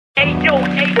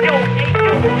BX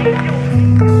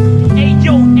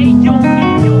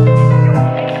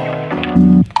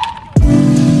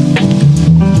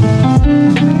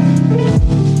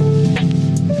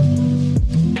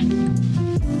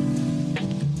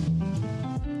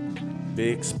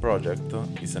Project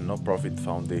is a no-profit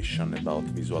foundation about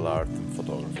visual art and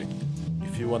photography.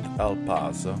 If you want to help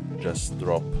us, just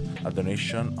drop a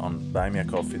donation on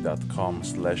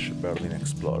buymeacoffee.com/Berlin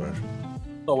Explorer.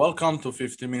 So welcome to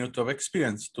 50 Minutes of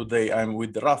Experience. Today I'm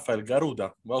with Rafael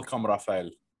Garuda. Welcome, Rafael.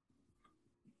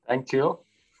 Thank you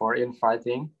for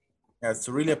inviting. Yeah, it's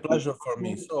really a pleasure for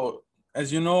me. So,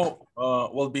 as you know,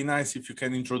 will be nice if you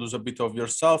can introduce a bit of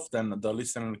yourself, then the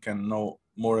listener can know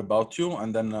more about you,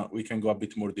 and then we can go a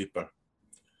bit more deeper.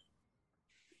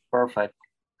 Perfect.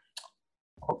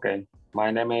 Okay, my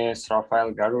name is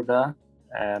Rafael Garuda,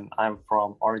 and I'm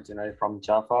originally from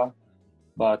Java,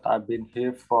 but I've been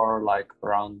here for like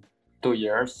around 2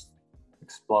 years,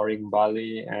 exploring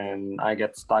Bali, and I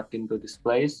get stuck into this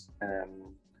place,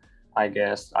 and I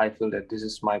guess I feel that this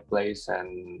is my place,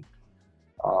 and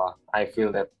I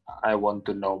feel that I want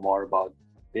to know more about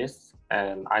this,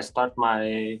 and I start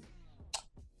my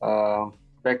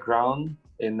background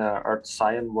in earth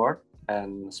science work,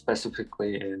 and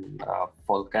specifically in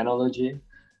volcanology.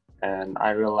 And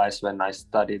I realized when I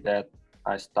study that,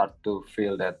 I start to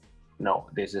feel that, no,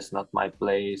 this is not my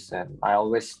place. And I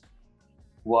always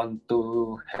want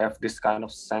to have this kind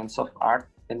of sense of art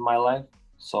in my life.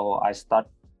 So I start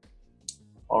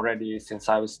already since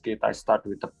I was a kid, I start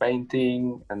with the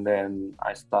painting, and then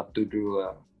I start to do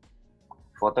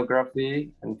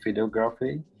photography and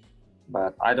videography.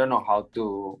 But I don't know how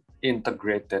to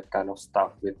integrate that kind of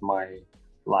stuff with my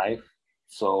life.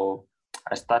 So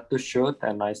I start to shoot,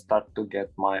 and I start to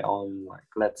get my own, like,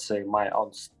 let's say, my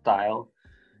own style.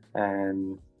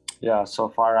 And yeah, so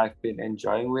far I've been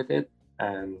enjoying with it,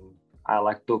 and I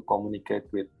like to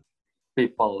communicate with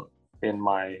people in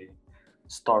my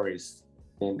stories,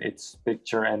 in its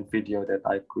picture and video that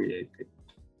I created.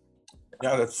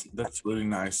 Yeah, that's really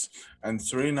nice. And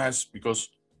it's really nice because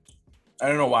I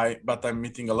don't know why, but I'm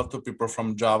meeting a lot of people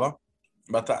from Java.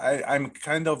 But I'm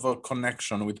kind of a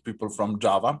connection with people from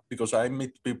Java because I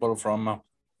meet people from, I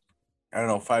don't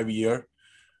know, 5 years,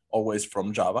 always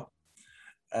from Java.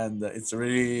 And it's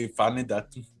really funny,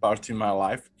 that part in my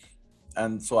life.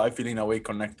 And so I feel in a way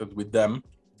connected with them.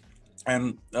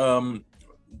 And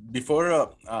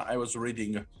before I was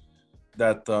reading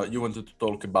that you wanted to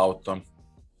talk about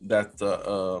that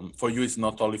for you it's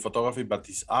not only photography, but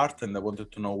it's art. And I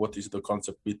wanted to know what is the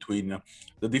concept between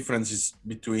the differences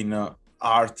between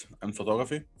art and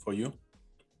photography for you.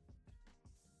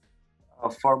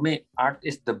 For me, art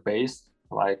is the base.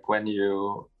 Like when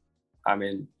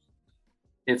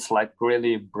it's like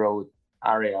really broad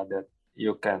area that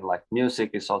you can, like,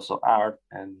 music is also art,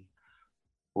 and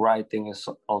writing is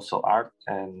also art,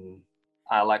 and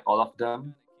I like all of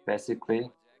them basically.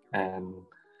 And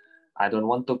I don't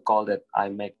want to call that I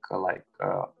make a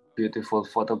beautiful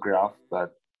photograph,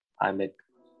 but I make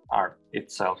art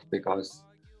itself, because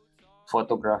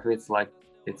photography, it's like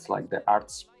the art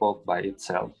spoke by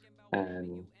itself.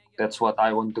 And that's what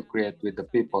I want to create with the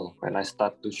people. When I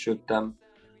start to shoot them,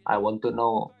 I want to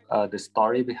know the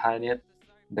story behind it,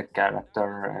 the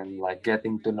character, and like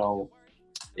getting to know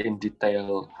in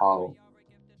detail how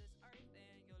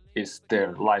is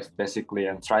their life basically,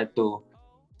 and try to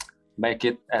make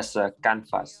it as a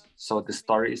canvas. So the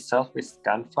story itself is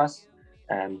canvas,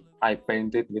 and I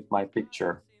paint it with my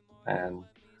picture. And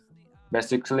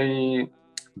basically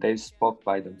they spoke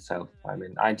by themselves.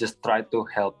 I just try to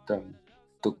help them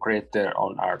to create their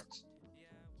own art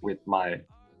with my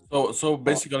So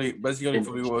basically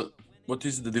for you, what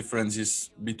is the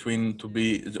differences between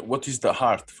what is the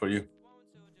heart for you?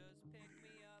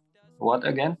 What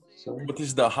again? Sorry. What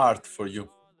is the heart for you?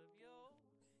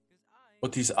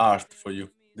 What is art for you?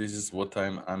 This is what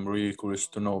I'm really curious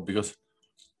to know, because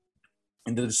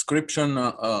in the description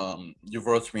you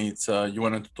wrote me, it's you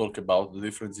wanted to talk about the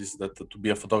differences that to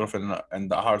be a photographer and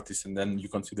an artist, and then you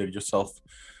consider yourself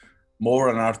more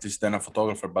an artist than a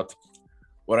photographer. But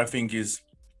what I think is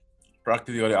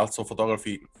practically also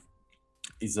photography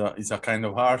is a kind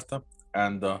of art,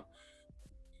 and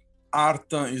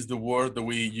art is the word that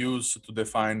we use to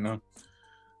define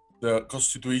the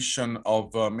constitution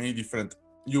of many different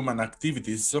human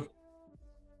activities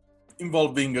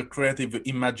involving a creative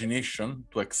imagination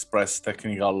to express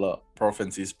technical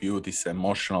proficiencies, beauties,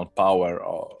 emotional power,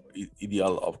 or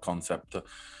ideal of concept.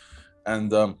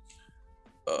 And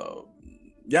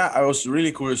yeah, I was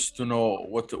really curious to know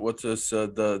what is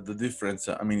the difference.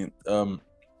 I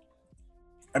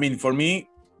mean, for me,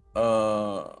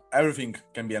 everything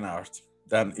can be an art.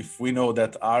 then if we know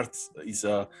that art is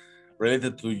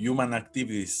related to human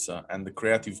activities and the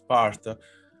creative part,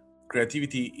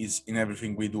 creativity is in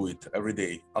everything we do it every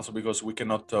day. Also because we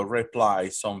cannot reply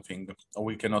something, or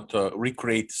we cannot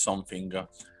recreate something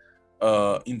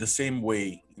in the same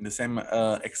way, in the same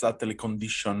exactly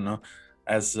condition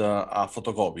as a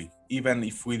photocopy. Even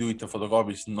if we do it a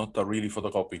photocopy, it's not a really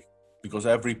photocopy, because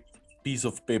every piece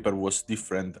of paper was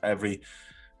different. Every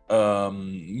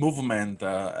movement,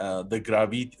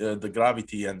 the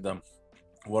gravity, and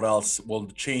what else will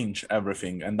change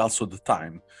everything, and also the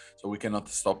time. So we cannot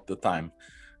stop the time.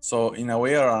 So in a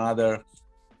way or another,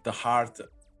 the heart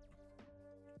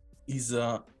is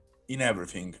in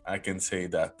everything. I can say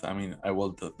that. I mean, I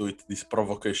will do it this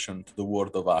provocation to the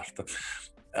world of art.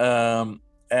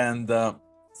 And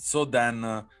so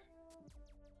then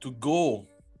to go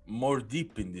more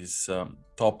deep in this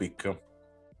topic,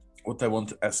 what I want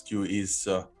to ask you is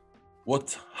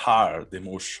what are the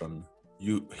emotion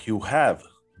you have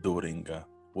during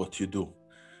what you do,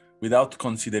 without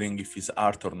considering if it's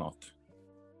art or not?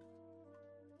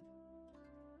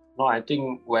 No, I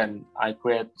think when I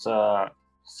create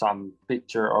some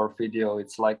picture or video,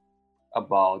 it's like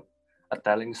about a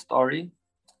telling story.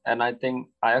 And I think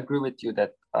I agree with you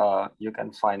that you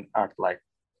can find art like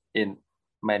in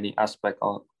many aspects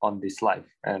on this life.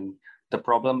 And the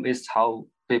problem is how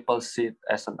people see it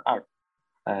as an art,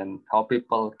 and how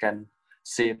people can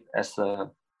see it as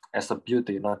a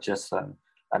beauty, not just an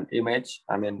image.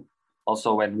 I mean,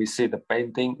 also when we see the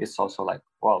painting, it's also like,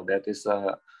 wow, that is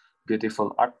a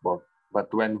beautiful artwork.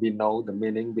 But when we know the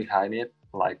meaning behind it,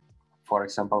 like for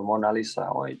example Mona Lisa,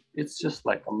 oh, it's just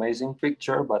like amazing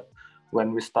picture. But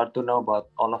when we start to know about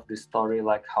all of this story,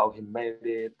 like how he made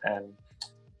it, and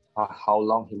how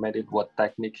long he made it, what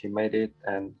technique he made it,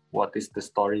 and what is the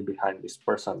story behind this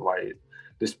person, why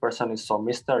this person is so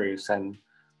mysterious, and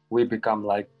we become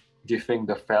like giving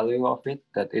the value of it,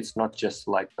 that it's not just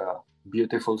like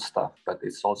beautiful stuff, but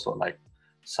it's also like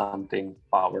something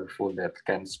powerful that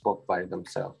can spoke by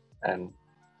themselves. And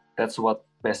that's what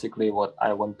basically what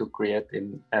I want to create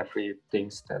in every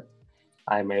things that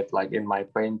I made, like in my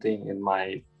painting, in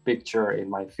my picture, in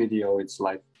my video. It's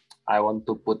like I want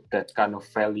to put that kind of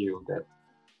value, that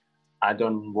I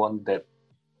don't want that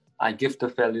I give the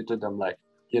value to them, like,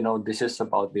 this is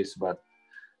about this, but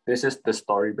this is the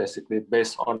story basically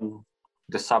based on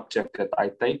the subject that I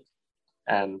take,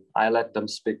 and I let them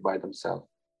speak by themselves,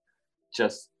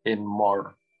 just in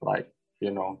more like,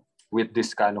 with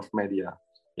this kind of media.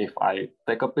 If I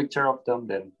take a picture of them,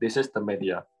 then this is the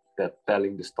media that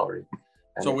telling the story.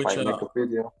 And So if which I make a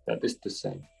video, that is the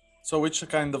same. so which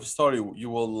kind of story you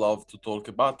will love to talk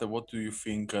about, and what do you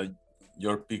think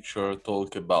your picture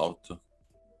talk about?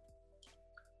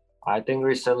 I think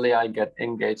recently I get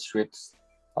engaged with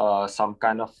some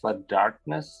kind of a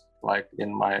darkness, like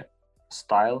in my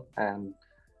style, and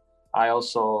I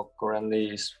also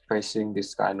currently is facing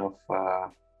this kind of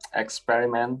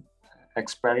experience,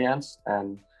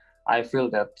 and I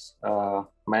feel that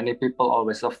many people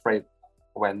always afraid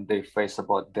when they face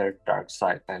about their dark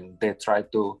side, and they try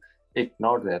to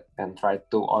ignore that and try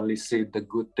to only see the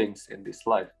good things in this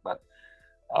life. But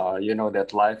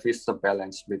that life is a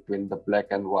balance between the black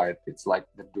and white. It's like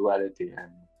the duality,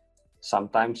 and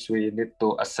sometimes we need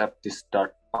to accept this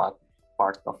dark part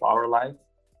of our life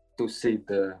to see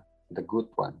the good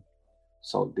one.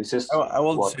 So this is I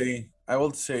what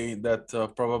would say that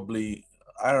probably,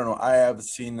 I don't know. I have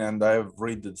seen and I have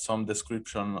read some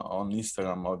description on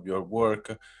Instagram of your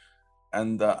work,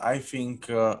 and I think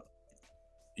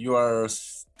you are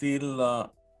still a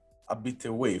bit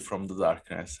away from the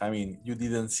darkness. I mean, you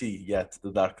didn't see yet the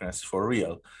darkness for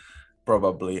real,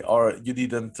 probably, or you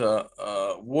didn't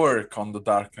work on the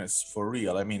darkness for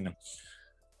real. I mean,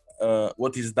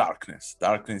 what is darkness?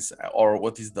 Darkness, or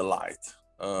what is the light?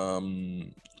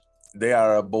 They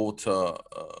are both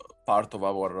part of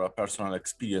our personal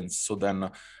experience. So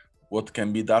then, what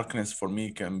can be darkness for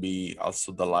me can be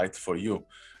also the light for you.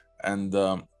 And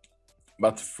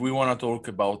but if we want to talk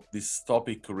about this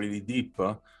topic really deep,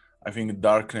 I think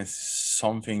darkness is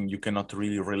something you cannot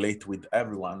really relate with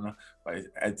everyone, but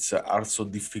it's also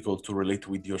difficult to relate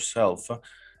with yourself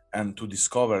and to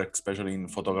discover, especially in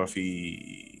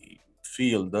photography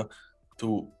field,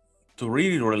 to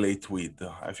really relate with.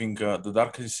 I think the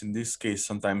darkness in this case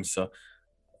sometimes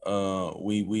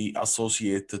we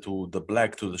associate to the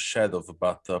black, to the shadow,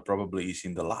 but probably is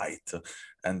in the light,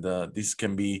 and this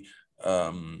can be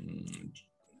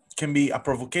a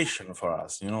provocation for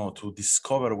us, to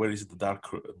discover where is the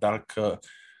dark,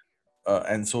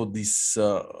 and so this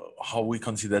how we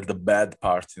consider the bad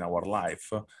part in our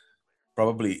life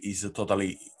probably is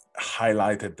totally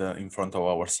highlighted in front of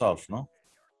ourselves, no?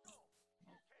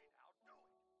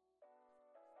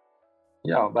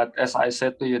 Yeah, but as I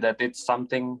said to you, that it's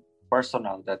something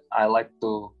personal, that I like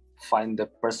to find the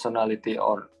personality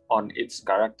or on its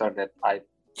character that I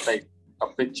take a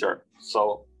picture.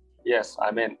 So yes,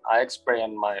 I mean I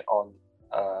experience my own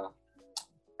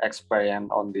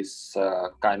experience on this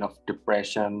kind of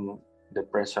depressional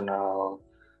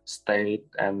state,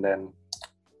 and then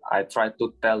I try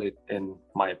to tell it in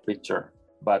my picture.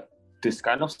 But this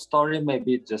kind of story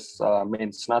maybe just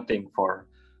means nothing for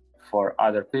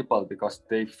other people, because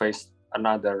they face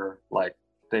another, like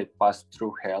they pass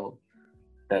through hell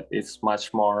that is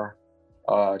much more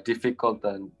difficult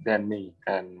than me.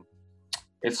 And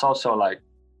it's also like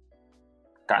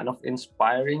kind of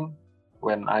inspiring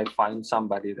when I find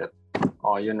somebody that,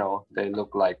 oh, you know, they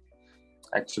look like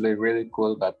actually really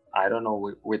cool, but I don't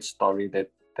know which story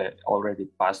that they already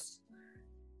passed,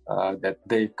 that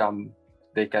they can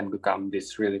become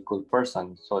this really cool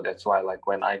person. So that's why, like,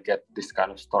 when I get this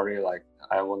kind of story, like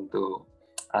I want to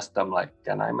ask them, like,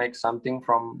 can I make something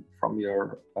from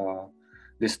your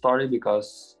this story,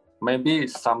 because maybe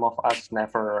some of us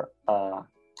never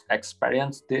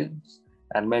experienced this,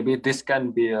 and maybe this can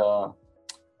be a,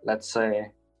 let's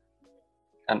say,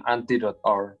 an antidote,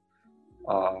 or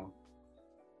uh,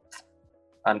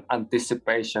 an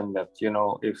anticipation that, you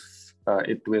know, if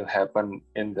it will happen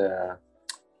in the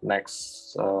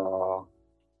next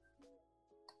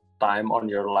time on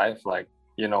your life, like,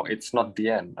 you know, it's not the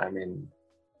end. I mean,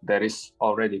 there is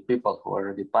already people who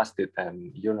already passed it,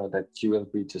 and you know that you will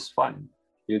be just fine.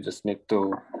 You just need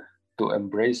to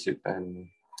embrace it, and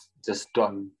just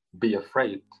don't be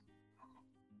afraid.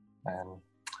 And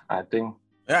I think,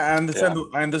 Yeah, yeah,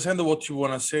 I understand what you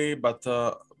want to say, but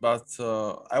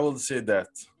I will say that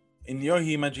in your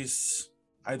images,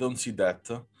 I don't see that.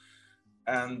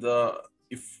 And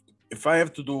if I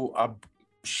have to do a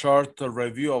short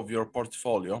review of your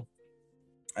portfolio,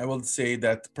 I will say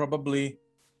that probably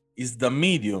is the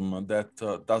medium that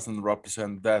doesn't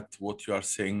represent that what you are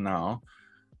saying now,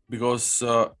 because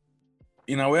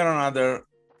in a way or another,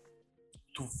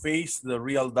 to face the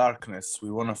real darkness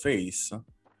we want to face,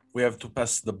 we have to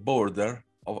pass the border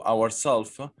of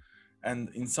ourselves, and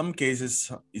in some cases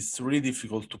it's really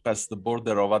difficult to pass the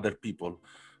border of other people.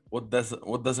 What does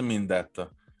it mean? That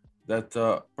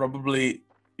probably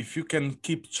if you can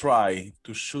keep try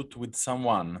to shoot with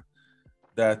someone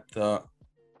that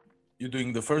you're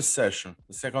doing the first session,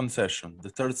 the second session, the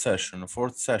third session, the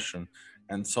fourth session,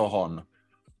 and so on,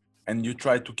 and you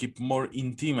try to keep more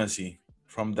intimacy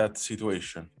from that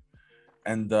situation,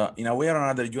 and in a way or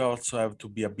another, you also have to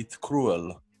be a bit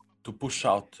cruel to push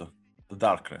out the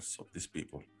darkness of these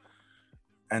people.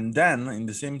 And then, in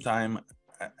the same time,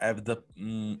 have the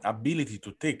ability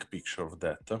to take picture of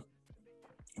that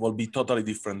will be totally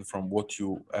different from what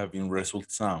you have in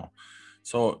results now.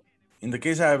 So, in the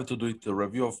case I have to do it, the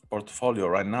review of portfolio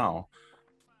right now,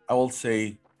 I will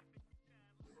say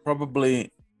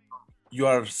probably you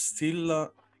are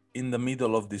still in the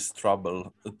middle of this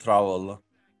travel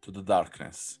to the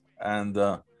darkness, and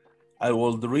I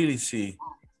will really see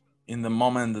in the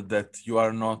moment that you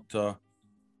are not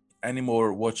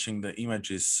anymore watching the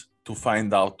images to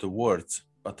find out the words,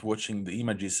 but watching the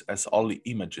images as only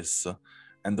images,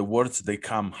 and the words they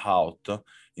come out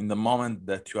in the moment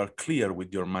that you are clear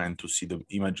with your mind to see the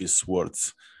images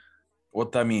words.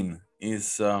 What I mean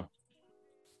is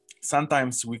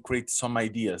sometimes we create some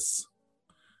ideas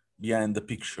behind the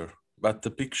picture, but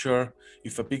the picture,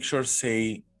 if a picture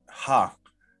say ha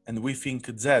and we think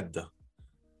z,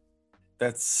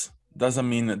 that's doesn't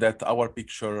mean that our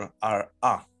picture are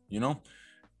a, you know,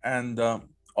 and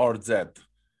or z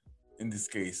in this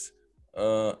case.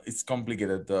 It's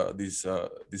complicated,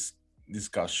 this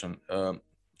discussion.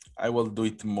 I will do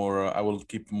it more, I will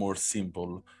keep more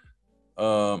simple.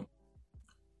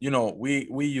 You know,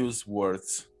 we use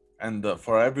words, and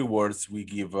for every words we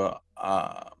give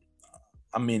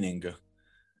a meaning,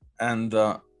 and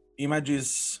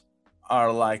images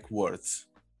are like words,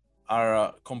 are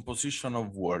a composition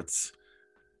of words.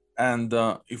 And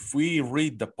if we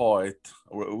read the poet,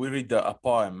 or we read a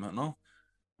poem, no,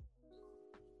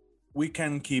 we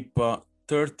can keep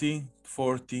 30,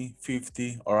 40,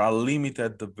 50, or a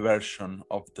limited version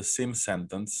of the same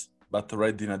sentence, but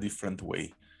read in a different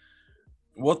way.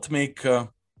 What make the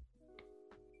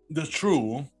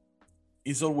true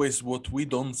is always what we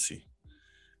don't see,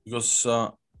 because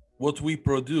what we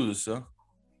produce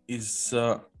is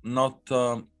not,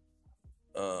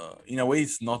 in a way,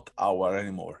 it's not our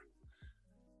anymore.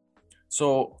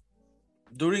 So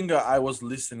during I was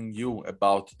listening you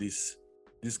about this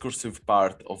discursive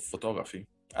part of photography,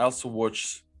 I also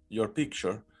watched your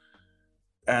picture,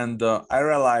 and I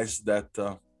realized that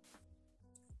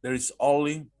there is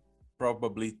only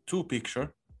probably 2 pictures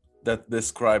that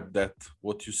describe that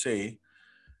what you say,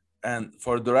 and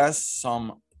for the rest,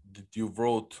 some that you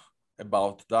wrote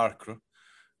about dark.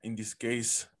 In this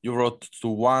case, you wrote to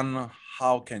one,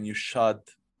 how can you shed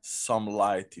some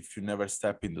light if you never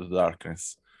step into the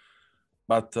darkness?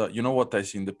 But you know what I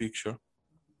see in the picture?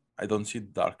 I don't see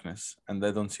the darkness and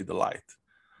I don't see the light.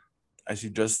 I see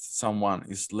just someone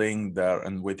is laying there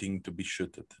and waiting to be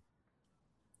shooted.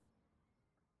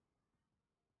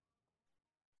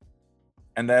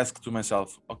 And I ask to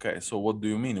myself, okay, so what do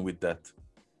you mean with that?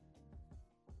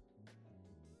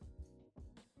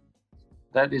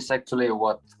 That is actually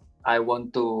what I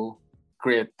want to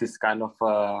create, this kind of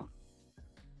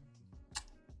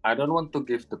I don't want to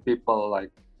give the people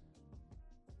like,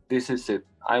 this is it.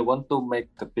 I want to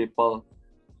make the people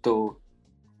to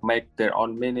make their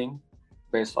own meaning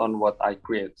based on what I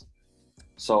create.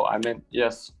 So I mean,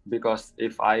 yes, because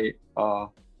if I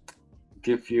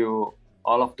give you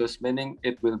all of those meaning,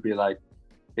 it will be like,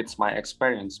 it's my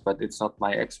experience, but it's not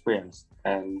my experience.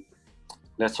 And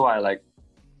that's why, like,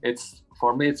 it's,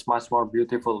 for me, it's much more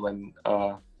beautiful when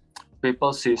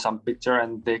people see some picture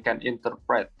and they can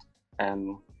interpret,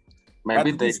 and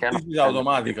maybe this, they can. This is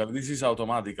automatically. This is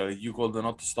automatically. You could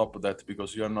not stop that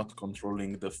because you are not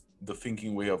controlling the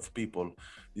thinking way of people.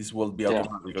 This will be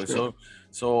automatically. Sure.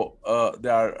 So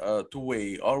there are 2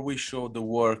 ways. Or we show the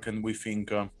work and we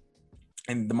think.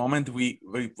 And the moment we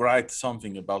write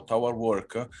something about our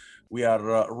work, we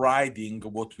are writing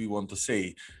what we want to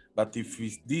say. But if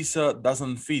this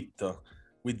doesn't fit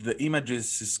with the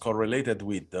images is correlated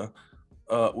with,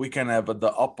 we can have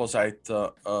the opposite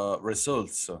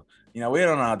results. In a way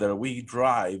or another, we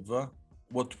drive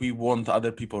what we want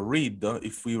other people read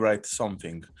if we write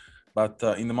something. But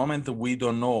in the moment we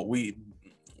don't know,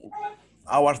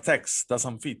 our text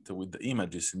doesn't fit with the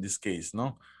images in this case,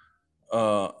 no?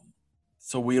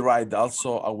 So we write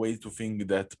also a way to think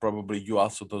that probably you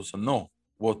also doesn't know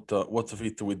what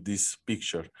fit with this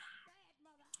picture.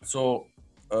 So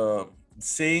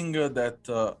saying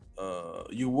that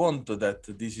you want that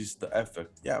this is the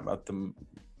effect, yeah, but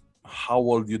how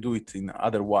will you do it in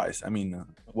otherwise? I mean,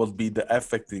 will be the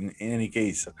effect in any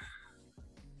case.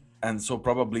 And so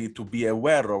probably to be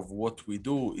aware of what we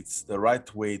do, it's the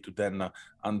right way to then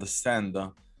understand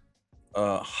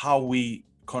how we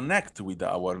connect with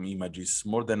our images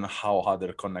more than how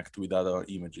others connect with other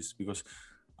images, because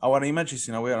our images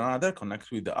in a way or another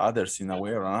connect with others in a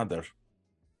way or another.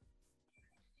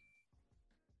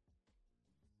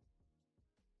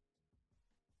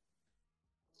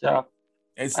 Yeah,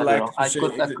 it's I like don't know. to I say,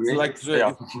 could it's agree. like to say,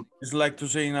 Yeah. it's like to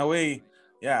say in a way,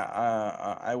 yeah,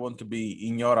 I want to be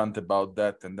ignorant about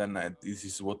that, and then this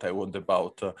is what I want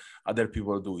about other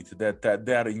people do it, that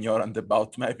they are ignorant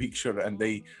about my picture and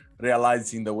they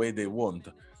realize in the way they want.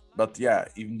 But yeah,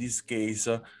 in this case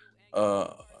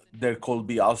there could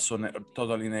be also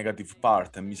totally negative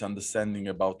part and misunderstanding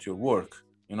about your work,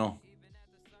 you know.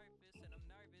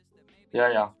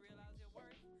 Yeah.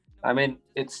 I mean,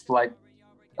 it's like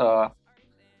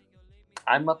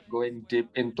I'm not going deep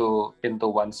into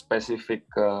one specific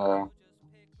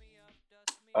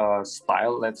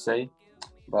style, let's say,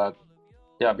 but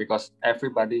yeah, because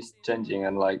everybody's changing,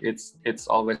 and like it's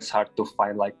always hard to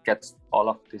find, like, catch all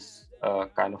of this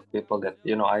kind of people that,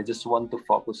 you know, I just want to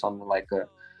focus on like a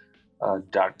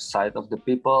dark side of the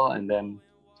people, and then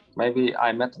maybe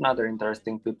I met another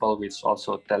interesting people which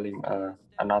also telling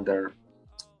another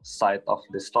side of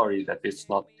the story, that it's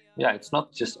not, yeah, it's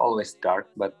not just always dark,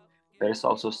 but there's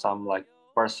also some like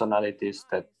personalities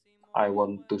that I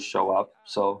want to show up.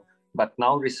 So but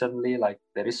now recently, like,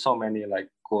 there is so many like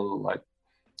cool like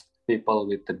people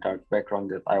with the dark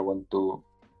background that I want to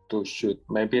shoot.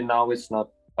 Maybe now it's not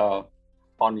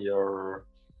on your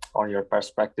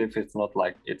perspective, it's not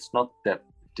like, it's not that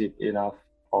deep enough,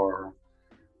 or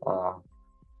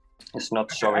it's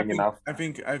not showing enough. I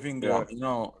think Yeah. you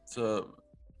know,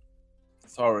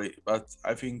 sorry, but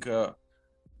I think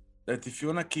that if you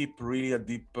want to keep really a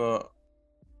deep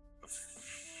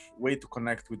way to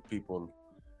connect with people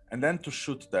and then to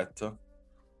shoot that,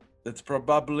 that's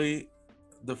probably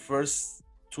the first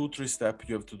 2-3 steps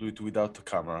you have to do it without the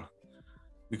camera,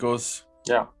 because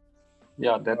yeah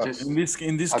that is in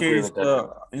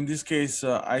this case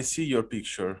I see your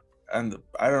picture and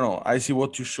I don't know, I see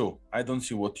what you show, I don't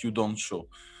see what you don't show,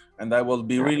 and I will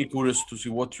be really curious to see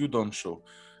what you don't show,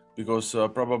 because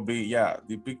probably, yeah,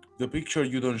 the picture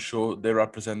you don't show, they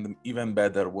represent even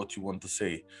better what you want to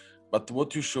say, but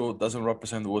what you show doesn't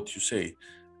represent what you say.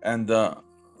 And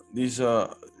this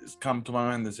come to my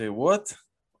mind and say, what?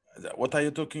 What are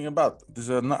you talking about? These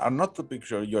are not the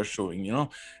picture you're showing, you know?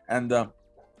 And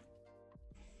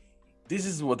this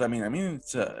is what I mean. I mean,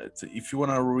 it's if you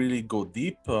want to really go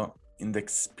deep in the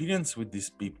experience with these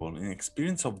people, in the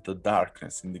experience of the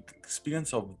darkness, in the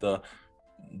experience of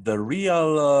the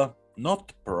real,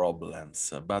 not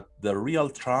problems, but the real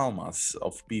traumas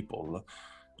of people,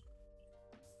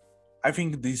 I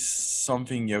think this is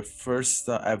something you first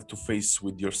have to face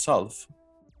with yourself.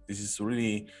 This is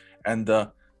really, and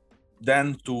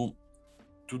then to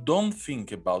don't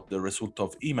think about the result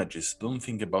of images, don't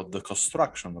think about the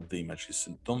construction of the images,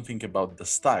 don't think about the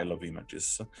style of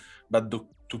images, but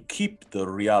to keep the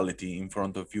reality in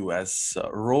front of you as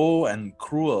raw and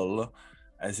cruel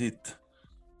as it,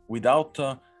 without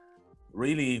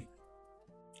really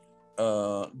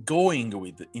going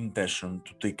with intention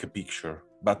to take a picture,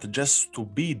 but just to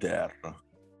be there,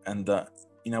 and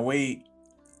in a way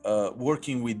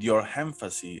working with your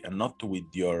empathy and not with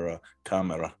your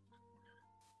camera.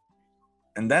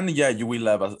 And then, yeah, you will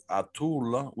have a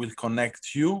tool will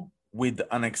connect you with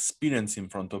an experience in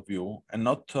front of you, and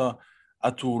not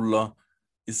a tool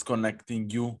is connecting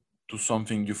you to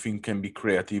something you think can be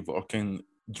creative or can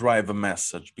drive a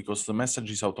message, because the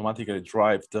message is automatically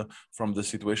derived from the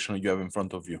situation you have in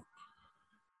front of you.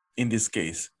 In this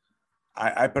case,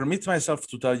 I permit myself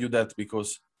to tell you that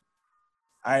because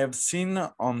I have seen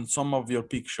on some of your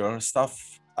pictures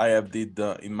stuff I have did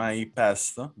in my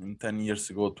past, in 10 years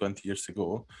ago, 20 years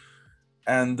ago.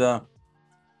 And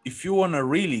if you want to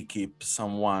really keep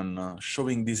someone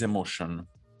showing this emotion,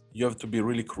 you have to be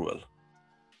really cruel.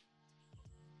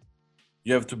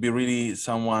 You have to be really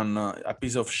someone, a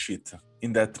piece of shit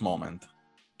in that moment,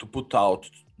 to put out,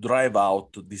 to drive out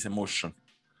this emotion.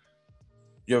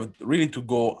 You have really to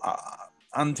go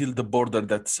until the border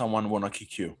that someone want to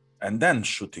kick you, and then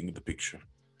shooting the picture,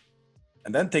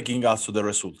 and then taking also the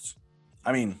results.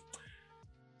 I mean,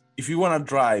 if you want to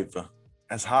drive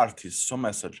as artists some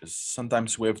messages,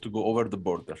 sometimes we have to go over the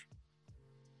border.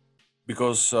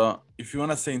 Because if you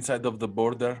want to stay inside of the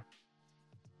border,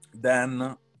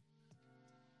 then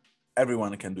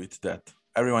everyone can do it that.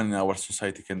 Everyone in our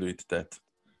society can do it that.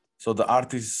 So the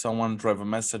artist, someone drive a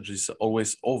message, is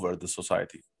always over the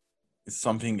society. It's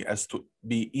something has to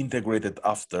be integrated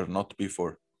after, not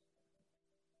before.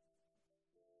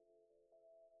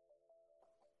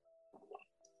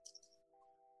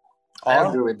 I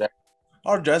agree with that.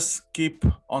 Or just keep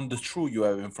on the truth you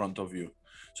have in front of you.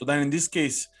 So then in this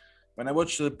case, when I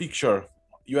watch the picture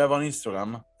you have on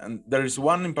Instagram, and there is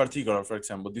one in particular, for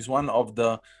example, this one of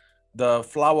the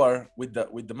flower with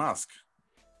the mask.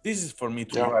 This is for me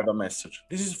to drive a message.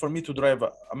 This is for me to drive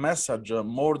a message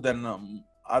more than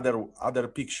other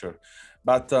picture,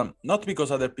 but not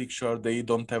because other picture they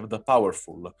don't have the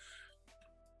powerful.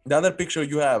 The other picture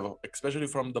you have, especially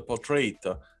from the portrait,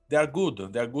 they are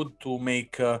good. They are good to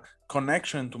make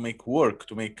connection, to make work,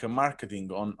 to make marketing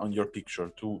on your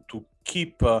picture, to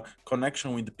keep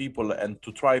connection with the people and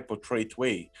to try portrait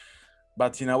way.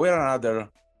 But in a way or another,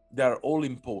 they are all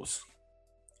in pose.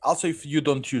 Also, if you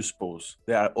don't use pose,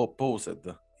 they are opposed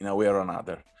in a way or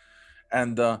another.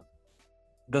 And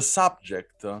the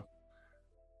subject,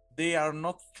 they are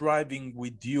not driving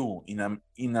with you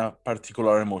in a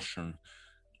particular emotion.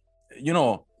 You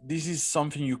know, this is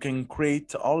something you can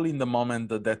create all in the moment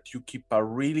that you keep a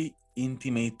really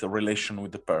intimate relation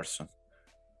with the person.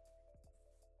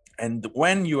 And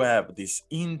when you have this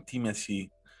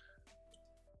intimacy,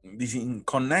 this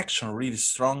connection really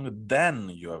strong, then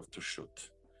you have to shoot.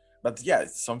 But yeah,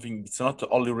 it's something, it's not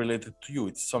only related to you,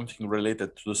 it's something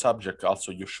related to the subject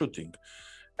also you're shooting.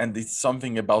 And it's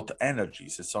something about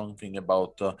energies, it's something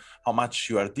about how much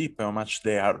you are deep, how much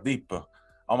they are deep,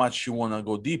 how much you want to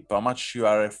go deep, how much you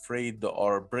are afraid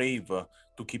or brave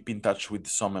to keep in touch with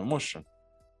some emotion.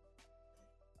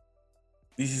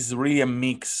 This is really a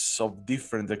mix of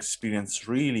different experience,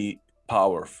 really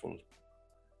powerful,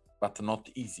 but not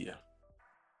easier.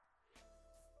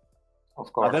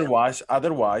 Of course.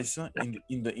 Otherwise,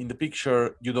 in the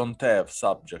picture you don't have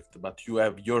subject, but you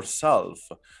have yourself.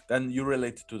 Then you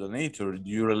relate to the nature,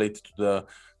 you relate to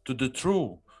the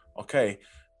true. Okay,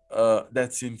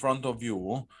 that's in front of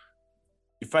you.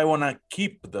 If I want to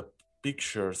keep the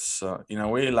pictures in a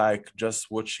way like just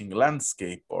watching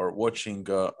landscape or watching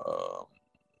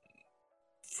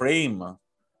frame,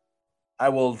 I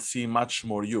will see much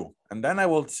more you, and then I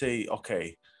will say,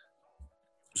 okay,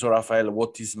 so Rafael,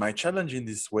 what is my challenge in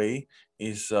this way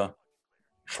is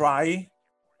try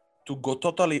to go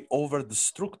totally over the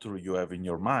structure you have in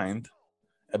your mind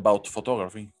about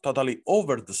photography, totally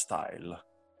over the style.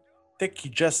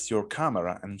 Take just your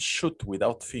camera and shoot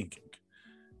without thinking.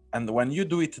 And when you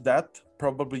do it that,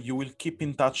 probably you will keep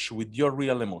in touch with your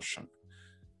real emotion,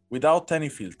 without any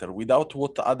filter, without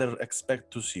what others expect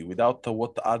to see, without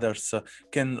what others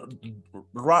can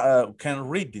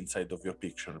read inside of your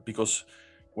picture. Because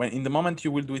when in the moment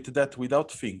you will do it that without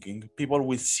thinking, people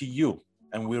will see you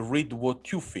and will read what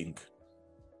you think.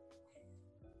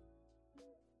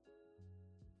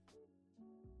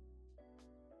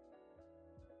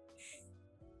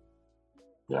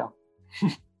 Yeah.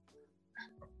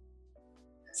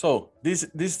 So this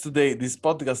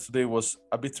podcast today was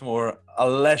a bit more a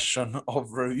lesson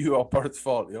of review a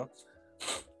portfolio.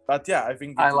 But yeah, I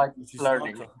think I like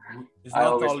learning. I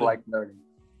always like learning.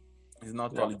 It's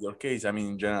not only your case. I mean,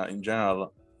 in general,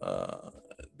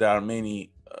 there are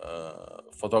many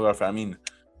photographers. I mean,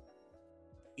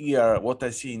 here, what I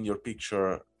see in your picture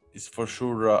is for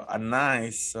sure a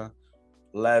nice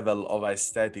level of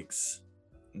aesthetics,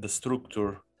 the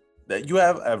structure. That you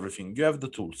have everything. You have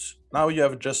the tools. Now you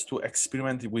have just to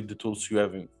experiment with the tools you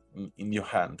have in your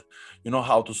hand. You know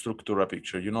how to structure a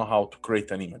picture. You know how to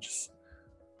create an images.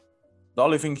 The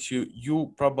only things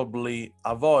you probably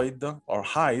avoid or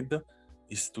hide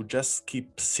is to just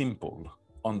keep simple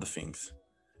on the things.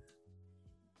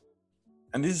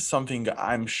 And this is something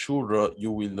I'm sure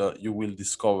you will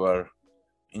discover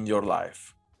in your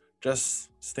life.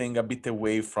 Just staying a bit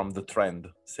away from the trend,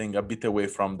 staying a bit away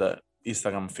from the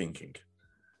Instagram thinking.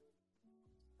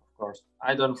 Of course,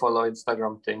 I don't follow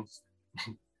Instagram things.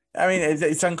 I mean,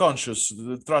 it's unconscious.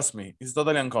 Trust me, it's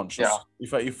totally unconscious.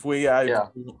 Yeah.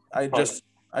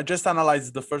 I just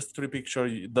analyzed the first three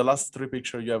pictures, the last three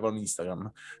pictures you have on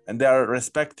Instagram, and they are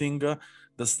respecting the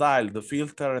style, the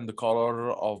filter, and the color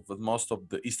of most of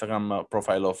the Instagram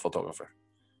profile of photographer.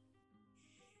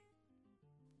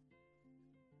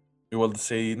 You will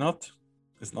say not?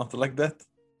 It's not like that?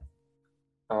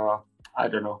 I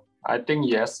don't know. I think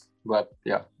yes, but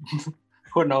yeah,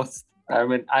 who knows? I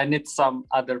mean, I need some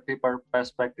other people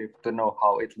perspective to know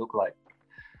how it look like.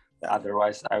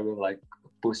 Otherwise, I will like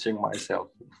pushing myself.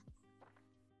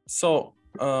 So,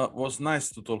 was nice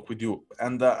to talk with you,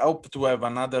 and I hope to have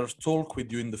another talk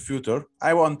with you in the future.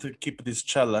 I want to keep this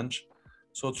challenge,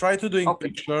 so try to doing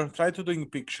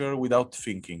picture without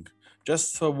thinking.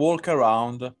 Just walk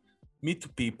around,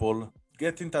 meet people,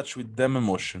 get in touch with them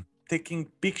emotion, taking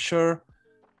picture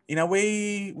in a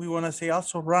way we want to say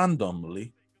also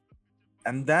randomly,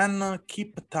 and then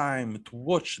keep time to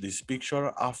watch this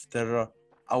picture after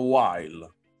a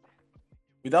while.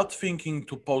 Without thinking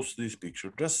to post this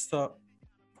picture, just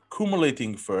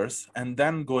accumulating first and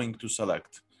then going to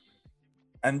select.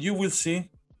 And you will see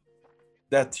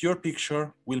that your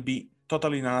picture will be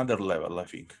totally in another level, I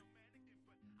think.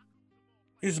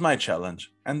 This is my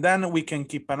challenge. And then we can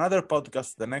keep another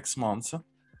podcast the next month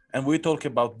and we talk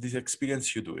about this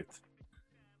experience you do it.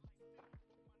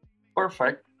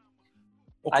 Perfect.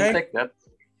 Okay. I take that.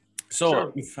 So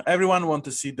sure. If everyone wants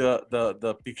to see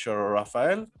the picture of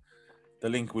Rafael, the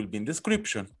link will be in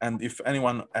description. And if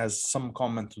anyone has some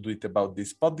comment to do it about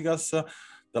this podcast,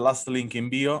 the last link in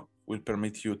bio will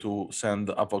permit you to send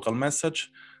a vocal message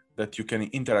that you can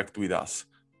interact with us.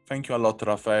 Thank you a lot,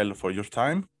 Rafael, for your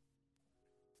time.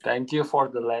 Thank you for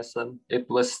the lesson. It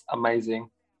was amazing.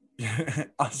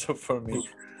 Also for me.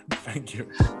 Thank you.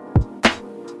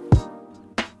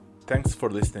 Thanks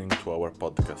for listening to our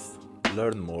podcast.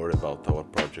 Learn more about our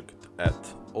project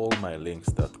at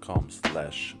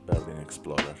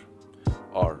allmylinks.com/BerlinExplorer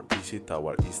or visit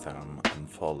our Instagram and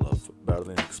follow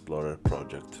Berlin Explorer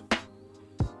Project.